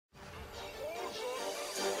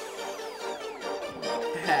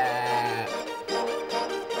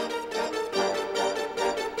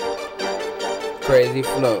Crazy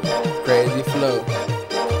flow, crazy flow,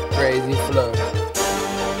 crazy flow.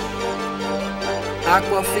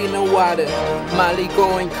 Aquafina water, Molly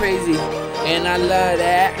going crazy, and I love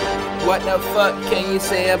that. What the fuck can you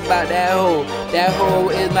say about that hoe? That hoe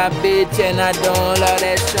is my bitch and I don't love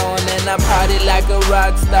that showing. And I party like a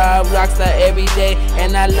rock star every day.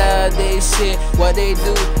 And I love this shit, what they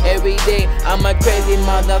do every day. I'm a crazy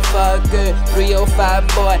motherfucker, 305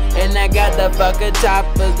 boy. And I got the fucking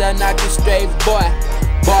choppers that knock you straight, boy.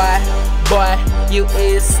 Boy, you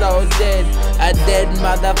is so dead. A dead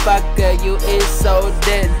motherfucker, you is so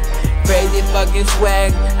dead. Crazy fucking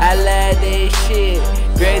swag, I love this shit.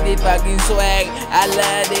 Crazy fucking swag, I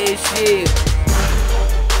love this shit.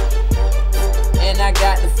 And I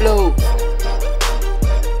got the flow.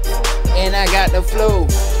 And I got the flow.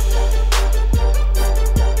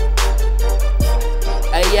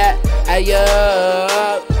 Yeah.